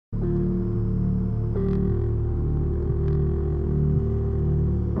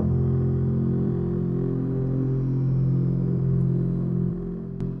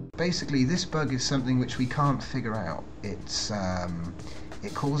basically this bug is something which we can't figure out. It's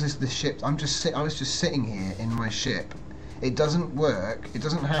it causes the ship. I was just sitting here in my ship. It doesn't work. It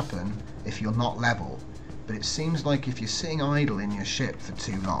doesn't happen if you're not level. But it seems like if you're sitting idle in your ship for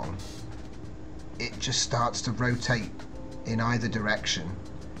too long, it just starts to rotate in either direction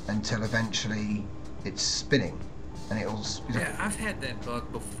until eventually it's spinning, and it'll. Yeah, I've had that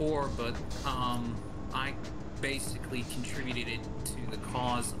bug before, but I basically contributed it to the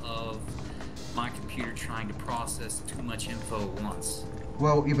cause of my computer trying to process too much info at once.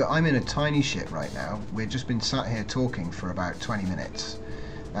 Well, yeah, but I'm in a tiny ship right now. We've just been sat here talking for about 20 minutes,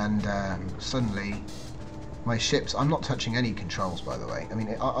 and suddenly my ship's... I'm not touching any controls, by the way. I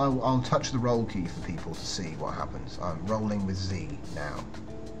mean, I'll touch the roll key for people to see what happens. I'm rolling with Z now,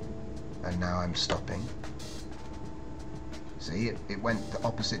 and now I'm stopping. See, it went the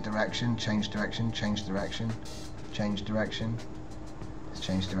opposite direction, changed direction, changed direction, changed direction. It's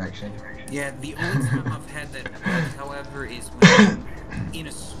changed direction. Yeah, the only time I've had that bug, however, is when I'm in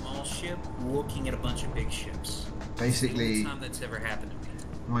a small ship looking at a bunch of big ships. Basically, it's the only time that's ever happened to me.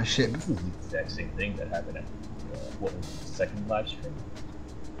 My ship. This is the exact same thing that happened at what was the second live stream?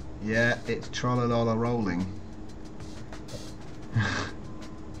 Yeah, it's trollalola rolling.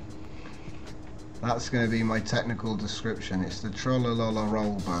 That's going to be my technical description. It's the trollalola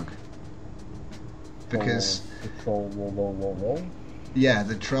roll bug. Because... The troll. Yeah,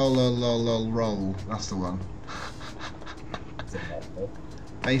 the trollalola roll. That's the one.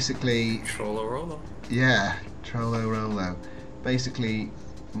 Basically... Trollalola. Yeah, trollalola. Basically,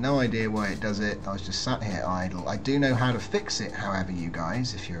 no idea why it does it. I was just sat here idle. I do know how to fix it, however, you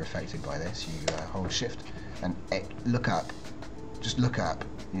guys, if you're affected by this, you hold shift and look up. Just look up,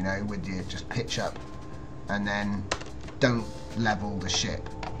 you know, with your, just pitch up, and then don't level the ship.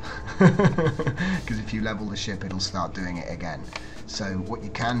 Because if you level the ship, it'll start doing it again. So what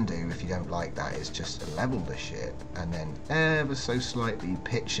you can do, if you don't like that, is just level the ship and then ever so slightly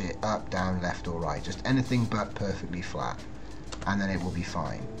pitch it up, down, left or right. Just anything but perfectly flat. And then it will be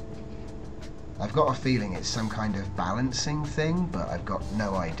fine. I've got a feeling it's some kind of balancing thing, but I've got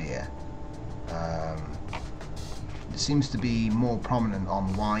no idea. It seems to be more prominent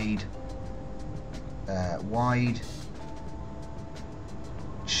on wide,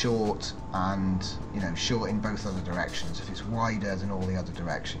 short, and short in both other directions. If it's wider than all the other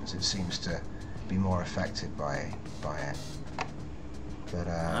directions, it seems to be more affected by it. But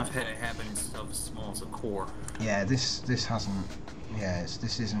I've had it happen in stuff as small as a core. Yeah, this hasn't. Yeah,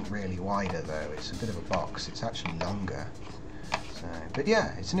 this isn't really wider though. It's a bit of a box. It's actually longer. So, but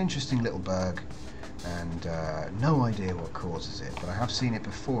yeah, it's an interesting little bug, and no idea what causes it. But I have seen it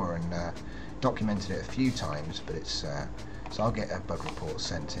before and documented it a few times. But it's so I'll get a bug report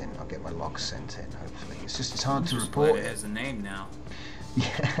sent in. I'll get my logs sent in. Hopefully, it's hard to report. It has a name now.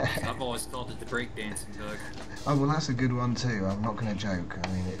 Yeah. I've always called it the breakdancing bug. Oh well, that's a good one too. I'm not going to joke. I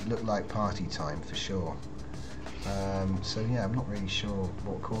mean, it looked like party time for sure. So yeah, I'm not really sure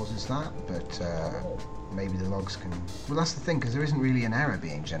what causes that, but maybe the logs can... Well, that's the thing, because there isn't really an error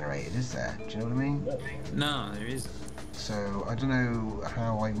being generated, is there? Do you know what I mean? No, there isn't. So I don't know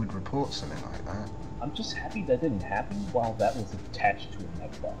how I would report something like that. I'm just happy that didn't happen while that was attached to a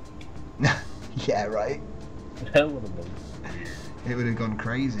netball. Yeah, right? That would have been... It would have gone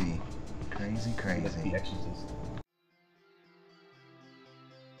crazy. Crazy. Like the Exorcist.